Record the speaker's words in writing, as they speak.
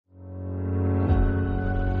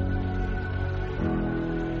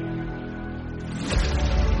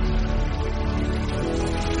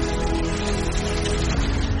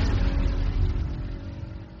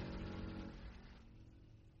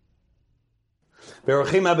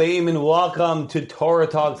Beruchim Habayim and welcome to Torah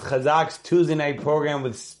Talks Chazak's Tuesday night program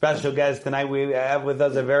with special guests. Tonight we have with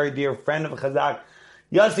us a very dear friend of Chazak,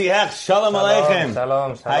 Yossi Hecht. Shalom Aleichem.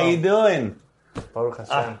 Shalom. How you doing? Baruch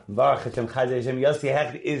Hashem. Baruch Hashem. Chazay Hashem. Yossi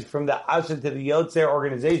Hecht is from the Asher to the Yotzer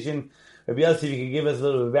organization. Rabbi Yossi, if you could give us a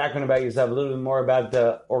little bit of background about yourself, a little bit more about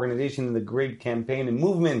the organization and the great campaign and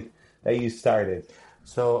movement that you started.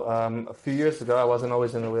 So a few years ago, I wasn't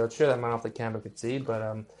always in a wheelchair. That man off the camera could see, but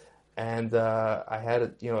I had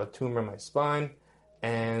a tumor in my spine,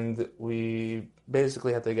 and we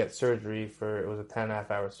basically had to get surgery it was a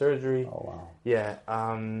 10.5-hour surgery. Oh wow! Yeah,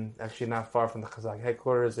 actually not far from the Chazak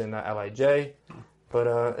headquarters in LIJ, but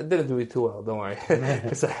it didn't do me too well. Don't worry,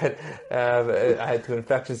 because I had 2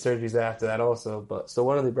 infection surgeries after that also. But so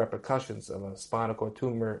one of the repercussions of a spinal cord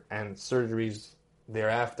tumor and surgeries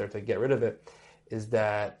thereafter to get rid of it is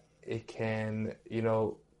that it can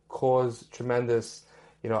cause tremendous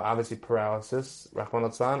obviously paralysis,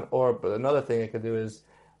 Rahman al but another thing it could do is,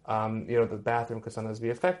 the bathroom could sometimes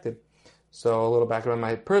be affected. So a little background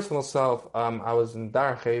on my personal self, I was in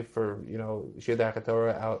Darche for, Shir Darche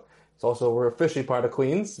Torah out. It's also, we're officially part of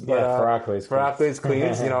Queens. But, Farakwe is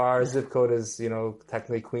Queens. Our zip code is,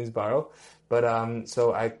 technically Queensboro. But,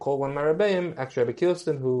 so I called one of my Rebbeim, actually Rabbi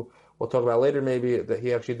Kielsen, who we'll talk about later maybe, that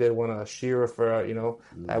he actually did one shira for,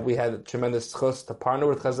 we had a tremendous chus to partner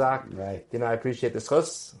with Chazak. Right. I appreciate this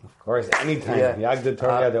chus. Of course, anytime. Yeah. Yagdud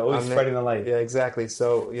Torah, they're always spreading the light. Yeah, exactly.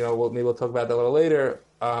 So, maybe we'll talk about that a little later.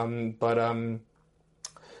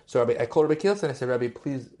 So Rabbi, I called Rabbi Kielsen and I said, Rabbi,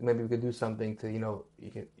 please, maybe we could do something to,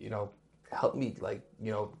 help me,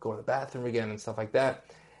 go to the bathroom again and stuff like that.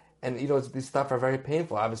 And, these stuff are very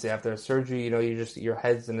painful. Obviously, after a surgery, your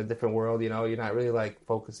head's in a different world, you're not really,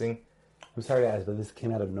 focusing. I'm sorry to ask, but this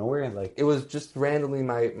came out of nowhere? It was just randomly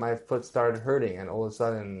my foot started hurting, and all of a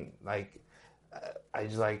sudden, I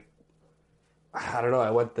just, I don't know,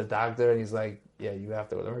 I went to the doctor, and he's like, yeah, you have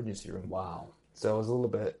to go to the emergency room. Wow. So it was a little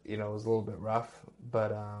bit, rough,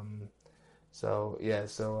 but,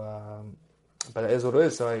 but it is what it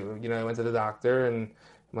is. So I went to the doctor, and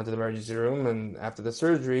went to the emergency room, and after the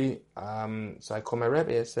surgery, so I called my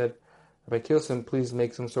Rebbe. I said, Rabbi Kielsen, please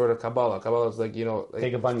make some sort of Kabbalah. Kabbalah is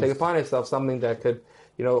take upon yourself something that could,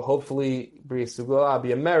 hopefully be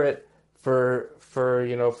a merit for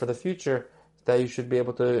the future, that you should be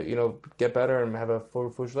able to, get better and have a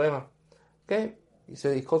full shlema. Okay. He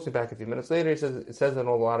said, he calls me back a few minutes later. He says, it says in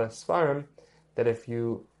a lot of Sfarim that if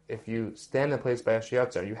you stand in place by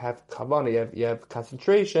Ashiyatzer, you have kavanah, you have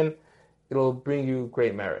concentration, it'll bring you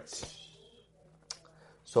great merits.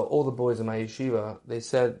 So all the boys in my yeshiva, they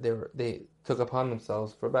said they took upon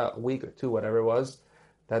themselves for about a week or 2, whatever it was,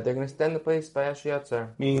 that they're going to stand in place by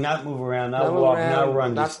Ashiyatzer. Meaning not move around, not walk, not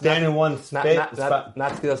run, just stand in one spot.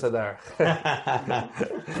 Not Tfilas Hadar.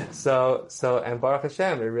 So and Baruch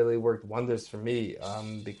Hashem, it really worked wonders for me,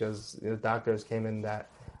 because the doctors came in that,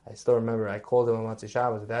 I still remember, I called them on Motzei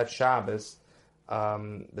Shabbos. That Shabbos,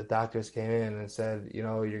 the doctors came in and said,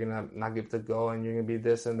 you're going to not be able to go, and you're going to be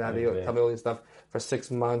this and that. They tell me all this stuff for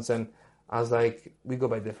 6 months, and I was like, we go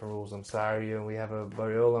by different rules. I'm sorry, and we have a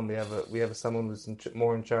Bariolam, we have someone who's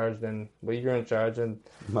more in charge than you're in charge, and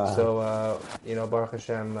wow. So Baruch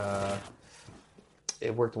Hashem,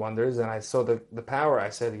 it worked wonders, and I saw the power. I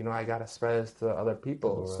said, I got to spread this to other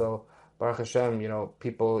people. Right. So Baruch Hashem,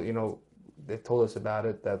 people, they told us about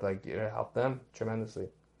it, that it helped them tremendously.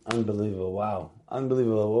 Unbelievable! Wow,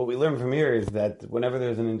 unbelievable. What we learn from here is that whenever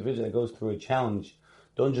there's an individual that goes through a challenge,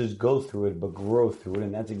 don't just go through it, but grow through it,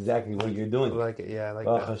 and that's exactly what you're doing. I like it, yeah.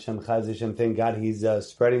 Hashem, Chaz Hashem, thank God, He's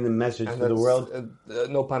spreading the message to the world.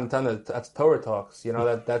 No pun intended. That's Torah talks.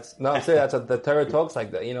 That's no. I'm saying the Torah talks like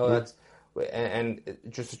that. That's and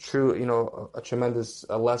just a true, a tremendous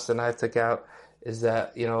lesson I took out is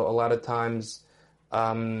that a lot of times,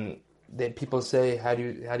 people say, how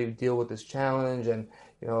do you deal with this challenge? And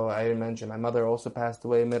I mentioned my mother also passed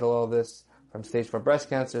away in the middle of all this from stage 4 breast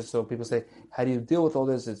cancer. So people say, how do you deal with all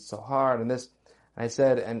this? It's so hard. And this, and I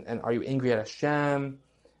said, and are you angry at Hashem?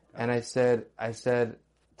 And I said,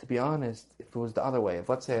 to be honest, if it was the other way, if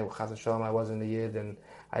let's say, Chas Shalom, I wasn't a Yid and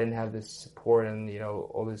I didn't have this support and,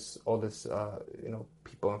 all this,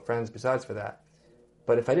 people and friends besides for that.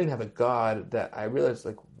 But if I didn't have a God, that I realized,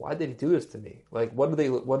 why did He do this to me? What do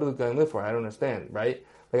the guys live for? I don't understand, right?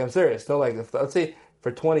 I'm serious. So, let's say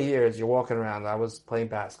for 20 years you're walking around. I was playing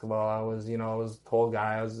basketball. I was a tall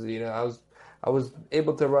guy. I was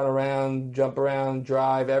able to run around, jump around,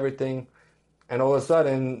 drive, everything. And all of a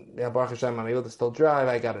sudden, Baruch Hashem, I'm able to still drive.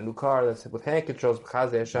 I got a new car that's with hand controls.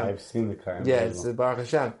 I've seen the car. Yeah, it's Baruch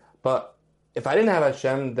Hashem. But if I didn't have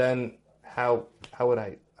Hashem, then how would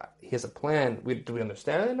I? He has a plan. Do we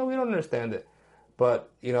understand it? No, we don't understand it.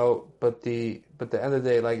 But the end of the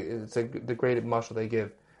day, like it's the great mashal they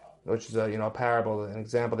give, which is a parable, an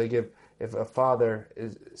example they give. If a father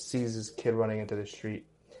sees his kid running into the street,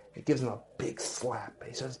 he gives him a big slap.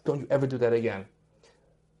 He says, "Don't you ever do that again."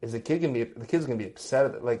 The kid's gonna be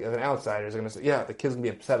upset. Like if an outsider is gonna say, "Yeah, the kid's gonna be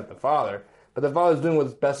upset at the father," but the father's doing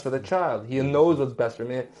what's best for the child. He knows what's best for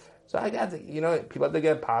me. So I got to, people have to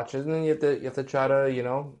get patches, and then you have to try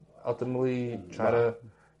to, ultimately try to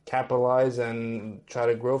capitalize and try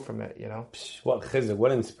to grow from it. What chizuk,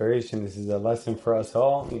 what inspiration! This is a lesson for us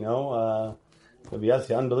all.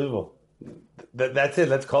 Unbelievable. That's it.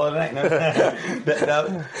 Let's call it a night. No?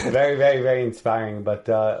 Very, very, very inspiring. But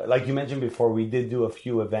like you mentioned before, we did do a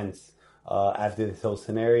few events after this whole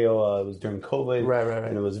scenario. It was during COVID, right.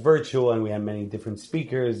 And it was virtual, and we had many different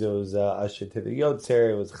speakers. It was Asher to the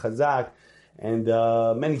Yotzer, it was Chazak, and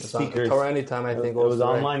many speakers. Torah Anytime, I think. It was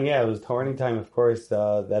online, yeah. It was Torah Anytime, of course,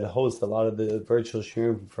 that hosts a lot of the virtual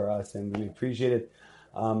shiurim for us, and we appreciate it.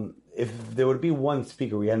 If there would be one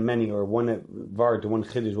speaker, we had many, or one vart, or one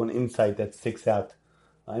chiddush, one insight that sticks out.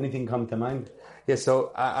 Anything come to mind? Yeah,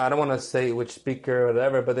 so I don't want to say which speaker or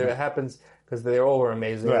whatever, but it happens because they all were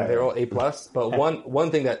amazing. Right. They're all A+. But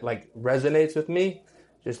one thing that like resonates with me,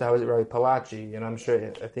 just how is it Rabbi Palachi? I'm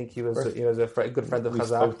sure, I think he was a good friend of Chazak. We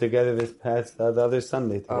spoke together this past the other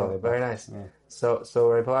Sunday together. Oh, very nice. Yeah. So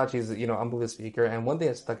Rabbi Palachi is unbelievable speaker, and one thing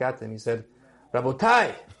that stuck out to him, he said,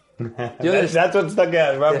 "Rabotai." That's what stuck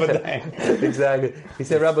out, Rabotai. Exactly. He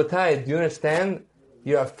said, "Rabotai, do you understand?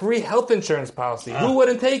 You have free health insurance policy. Who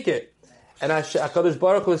wouldn't take it?" And HaKadosh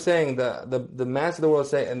Baruch Hu was saying, the master of the world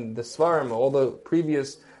say, and the Svarim, all the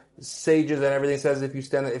previous sages and everything says,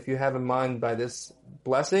 if you have in mind by this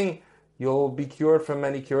blessing, you'll be cured from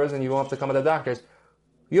many cures, and you won't have to come to the doctors.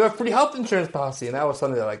 You have free health insurance policy, and that was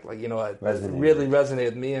something that really resonated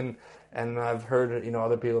with me, and I've heard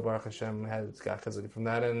other people, Baruch Hashem, got chizuk from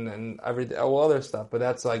that, and all other stuff. But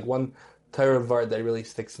that's like one Torah vart that really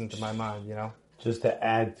sticks into my mind. Just to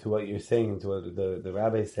add to what you're saying, to what the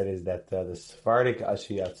rabbi said, is that the Sephardic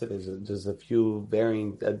Ashiyatzer, there's just a few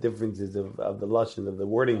varying differences of the lashon of the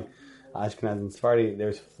wording, Ashkenaz and Sephardi.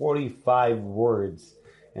 There's 45 words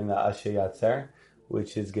in the Ashiyatzer,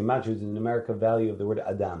 which is gematria, which is the numerical value of the word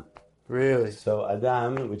Adam. Really? So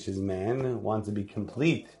Adam, which is man, wants to be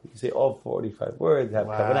complete. You say all 45 words, have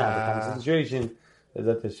kavanah, have concentration,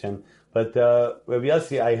 Bezat Hashem. But Rabbi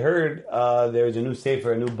Yossi, I heard there's a new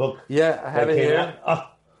sefer, a new book. Yeah, I have it here.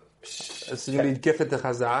 So you need gifted to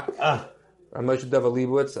Chazak. Moshe David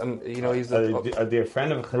Leibowitz. He's a dear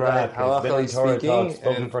friend of Chazak. Right, halachically speaking,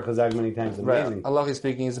 spoken for Chazak many times. Amazing. Right, halachically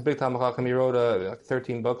speaking, he's a big time Chacham. He wrote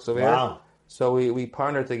 13 books over here. So we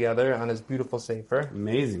partnered together on his beautiful sefer.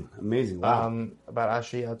 Amazing. Wow. About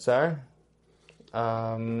Ashi Yatzar.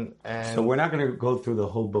 So we're not going to go through the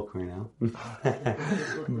whole book right now,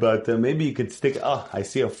 but maybe you could stick. I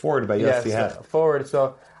see a forward by Yossi. Yes, forward.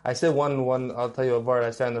 So I said one. I'll tell you a word.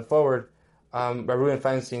 I said in the forward. By Ruben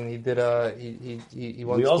Feinstein, he did he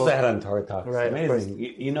once. We also had on Torah Talks. Right, amazing.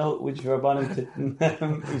 You know which Rabbanim to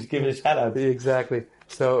give it a shout out. Exactly.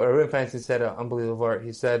 So Ruben Feinstein said an unbelievable word.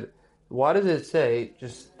 He said, "Why does it say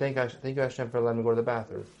just thank you Hashem for letting me go to the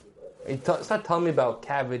bathroom?" It's not telling me about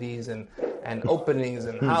cavities and openings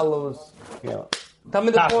and hollows. Tell me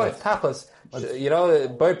the point. Tachlis.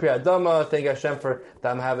 Boy Pri Adama, thank Hashem for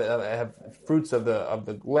that I have fruits of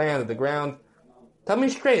the land, of the ground. Tell me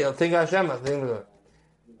straight. Thank Hashem.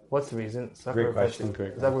 What's the reason? It's not great question.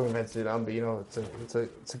 It's not we invented it.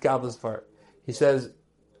 It's a godless part. He says,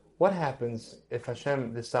 what happens if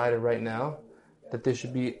Hashem decided right now that there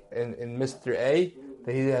should be in Mr. A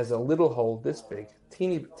that he has a little hole this big,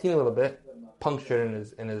 teeny little bit, punctured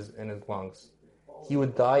in his lungs. He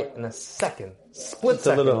would die in a second, split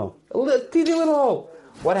second. A little hole, teeny little hole.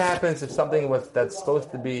 What happens if something that's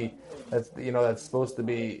supposed to be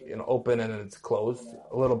open and it's closed,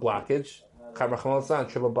 a little blockage? I'm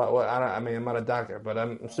not a doctor, but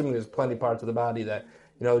I'm assuming there's plenty of parts of the body that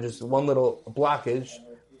just one little blockage,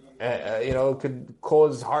 could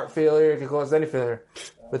cause heart failure, it could cause any failure.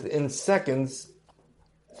 Within seconds,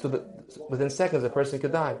 a person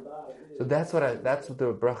could die. So that's what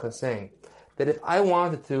the bracha is saying. That if I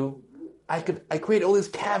wanted to, I create all these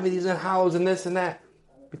cavities and hollows and this and that,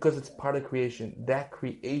 because it's part of creation. That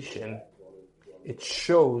creation, it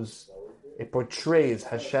portrays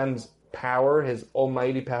Hashem's power, His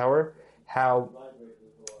almighty power, how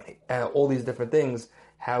all these different things,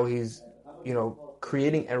 how He's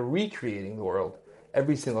creating and recreating the world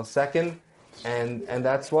every single second, and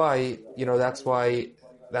that's why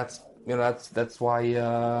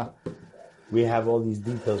we have all these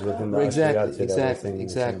details within the exactly.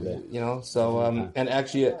 And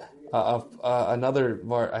actually, Another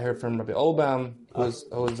Vart I heard from Rabbi Olbaum, who's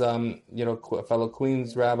a fellow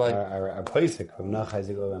Queens rabbi. Our Pesach from Nachai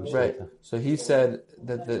Zigol. Right. So he said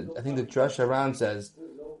that I think the Drush Aran says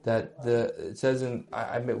that it says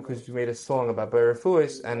because we made a song about Bayer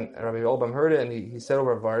Refuis, and Rabbi Olbaum heard it, and he said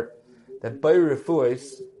over Vart that Bayer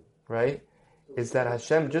Refuis, right, is that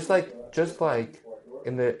Hashem just like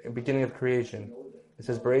in the beginning of creation, it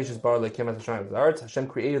says Bereshis bar lekim Hashem. Hashem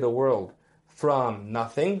created the world from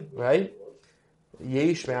nothing, right?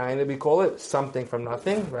 Yesh me'ayin, we call it something from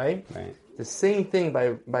nothing, right? Right. The same thing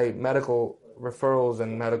by medical referrals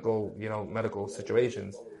and medical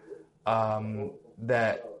situations,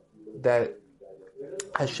 that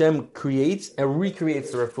Hashem creates and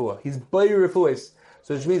recreates the refuah. He's Bayer Refuis.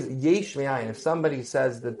 So it means yesh me'ayin. If somebody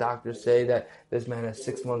says, the doctors say that this man has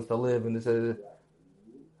 6 months to live, and this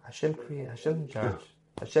Hashem in charge.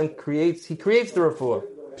 Hashem creates. He creates the refuah.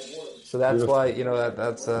 So that's Beautiful. Why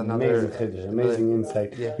that's another amazing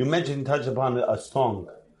insight. Yeah. You mentioned touch upon a song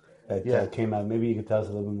that came out. Maybe you could tell us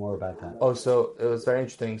a little bit more about that. Oh, so it was very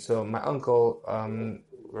interesting. So my uncle,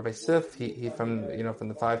 Rabbi Sif, he from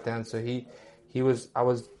the 510. So I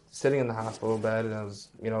was sitting in the hospital bed, and I was,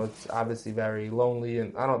 it's obviously very lonely,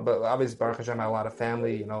 and but obviously Baruch Hashem, I had a lot of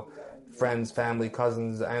family, friends, family,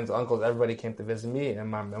 cousins, aunts, uncles, everybody came to visit me, and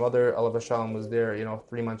my mother, Alav Shalom, was there,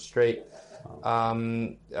 3 months straight.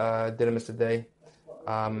 Didn't miss a day.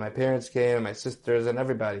 My parents came, and my sisters, and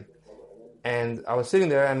everybody. And I was sitting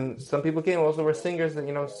there, and some people came. Also, were singers.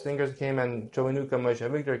 Singers came, and Joey Nuka, Moshe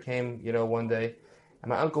Victor came. One day, and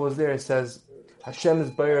my uncle was there. He says, "Hashem is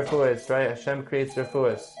Bayer Refuis, right? Hashem creates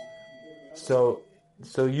Refuis. So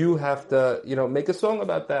you have to, make a song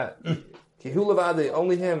about that. Kihu Levadi,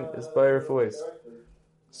 only him is Bayer Refuis."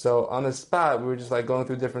 So on the spot, we were just like going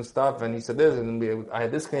through different stuff, and he said this, and I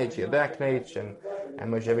had this knach, he had that knach, and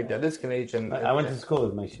Moshe Victor had this knach, and I went to school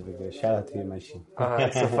with Moshe Victor. Shout out to you, Moshe.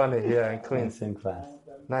 It's so funny, yeah, in Queens. Same class.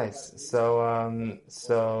 Nice. So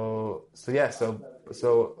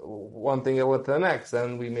one thing led to the next,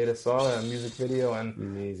 and we made a song and a music video, and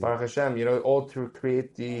amazing. Baruch Hashem, all to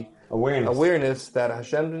create the awareness that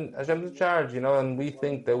Hashem's in charge, and we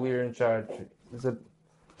think that we're in charge.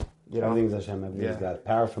 Everything's Hashem, everything's God.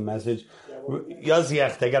 Powerful message. Yossi,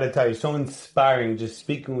 I got to tell you, so inspiring just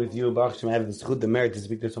speaking with you. Baruch Hashem, I have the merit to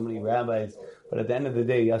speak to so many rabbis. But at the end of the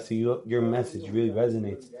day, Yossi, your message really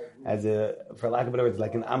resonates as for lack of better words,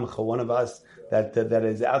 like an amcha, one of us that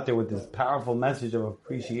is out there with this powerful message of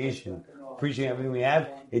appreciating everything we have,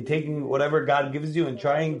 and taking whatever God gives you and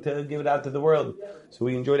trying to give it out to the world. So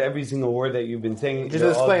we enjoyed every single word that you've been saying. Just to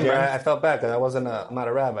explain, I felt bad because I'm not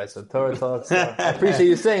a rabbi, so Torah talks. I appreciate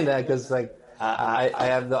you saying that because I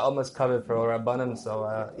have the almost covered for Rabbanim, so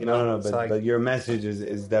but your message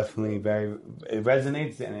is definitely it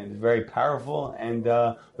resonates and it's very powerful. And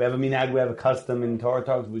we have a minhag, we have a custom in Torah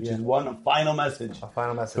Talks, which is one final message. A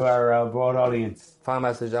final message to our broad audience. Final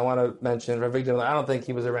message. I want to mention Rav Victor. I don't think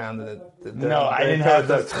he was around. No, I didn't have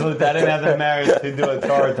the truth. I didn't have the merit to do a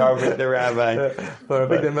Torah Talk with the rabbi. But Rav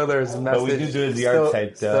Victor Miller's message, but we do his yard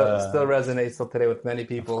site. Still resonates till today with many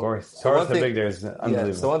people. Of course, Torah Victor is unbelievable.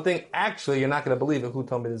 Yeah, so one thing, actually, you're not going to believe it. Who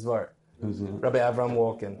told me this vart? Who's it? Rabbi Avram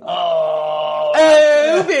Walken. Oh,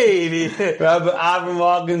 baby! Rabbi Avram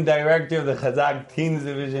Walken, director of the Chazak Teens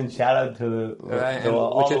Division. Shout out to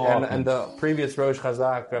and the previous Rosh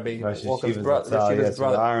Chazak, Rabbi Walken's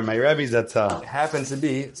brother. My Rebbe's Zatzal. Happens to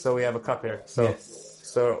be, so we have a cup here. So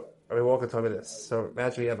Rabbi Walken told me this. So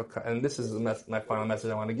imagine we have a cup, and this is my final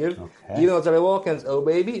message I want to give. Okay. Even though it's Rabbi Walken's,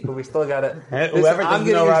 baby, but we still got it. Whoever doesn't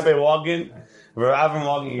know Rabbi Walken, Avram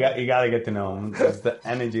Walken, you got to get to know him. It's the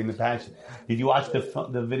energy and the passion. Did you watch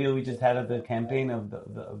the video we just had of the campaign of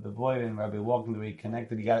the boy and Rabbi Walken, the way he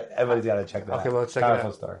connected? Everybody's got to check that out. Okay, we'll check Powerful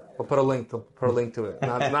it out. Story. We'll put a link to it.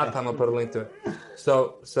 Not time. We'll put a link to it.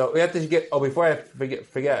 So we have to get. Oh, before I forget,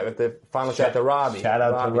 we have to final shout out to Robbie. Shout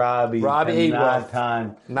out to Robbie,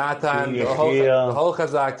 Natan, the whole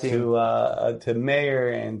Chazak team, to Mayor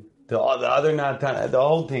and to all the other Natan, the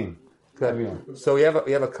whole team. Good. Everyone. So we have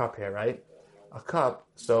a cup here, right? A cup.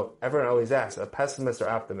 So everyone always asks, a pessimist or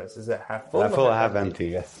optimist? Is it half full? Half full or half empty?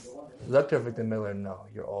 Yes. Dr. Victor Miller, no,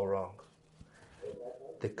 you're all wrong.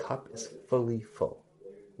 The cup is fully full.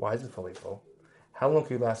 Why is it fully full? How long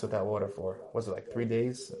can you last without water for? Was it like 3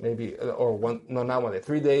 days, maybe, or one? No, not 1 day.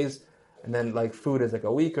 3 days, and then like food is like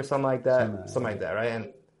a week or something like that. Something like that, right?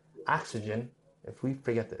 And oxygen, if we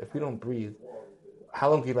don't breathe, how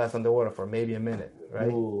long can you last underwater for? Maybe a minute, right?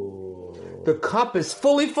 Ooh. The cup is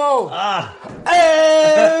fully full.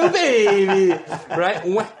 Oh, baby. Right?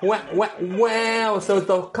 Wow. So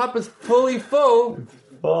the cup is fully full.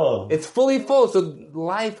 Full. It's fully full. So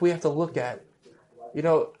life we have to look at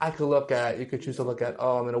I could you could choose to look at,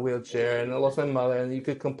 oh, I'm in a wheelchair and I lost my mother, and you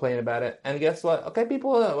could complain about it. And guess what? Okay,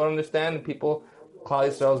 people will understand. People, Klal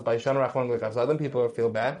Yisrael by Shana Rachman Glekas. Other people feel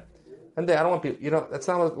bad. And I don't want people, that's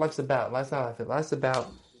not what life's about. Life's not life. Life's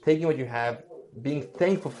about taking what you have, being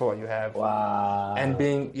thankful for what you have. Wow. And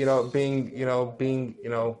being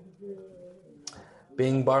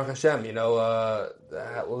Baruch Hashem,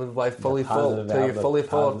 live life fully full. Till you're fully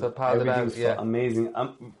full, to positive. Yeah. Amazing.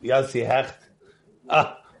 Yossi Hecht.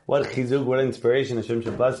 What chizuk, what inspiration. Hashem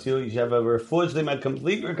should bless you. You should have a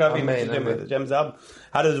complete recovery. Amen.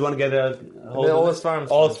 How does one get a hold of all it? his farms?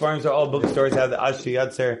 All his farms are all bookstores have the Ashri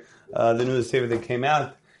Yatzer, the newest sefer that came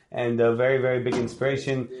out. And a very, very big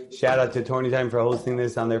inspiration. Shout out to Torah Time for hosting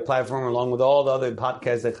this on their platform, along with all the other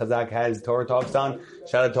podcasts that Chazak has Torah Talks on.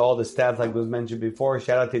 Shout out to all the staff, like was mentioned before.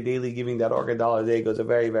 Shout out to dailygiving.org. $1 a day goes a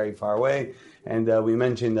very, very far way. And we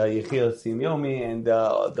mentioned Yechiel Simyomi and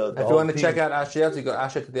the if you want to check out Asher Yatzer, go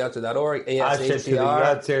ashertodeyatzer.org,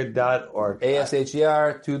 ashertodeyatzer.org,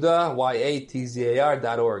 ASHER to the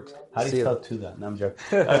YATZAR.org. How do you spell Tuda? No, I'm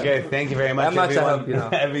joking. Okay, thank you very much,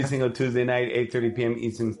 everyone. Every single Tuesday night, 8:30 p.m.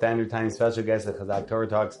 Eastern Standard Time. Special guest at Chazak Torah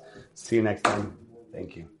Talks. See you next time.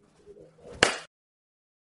 Thank you.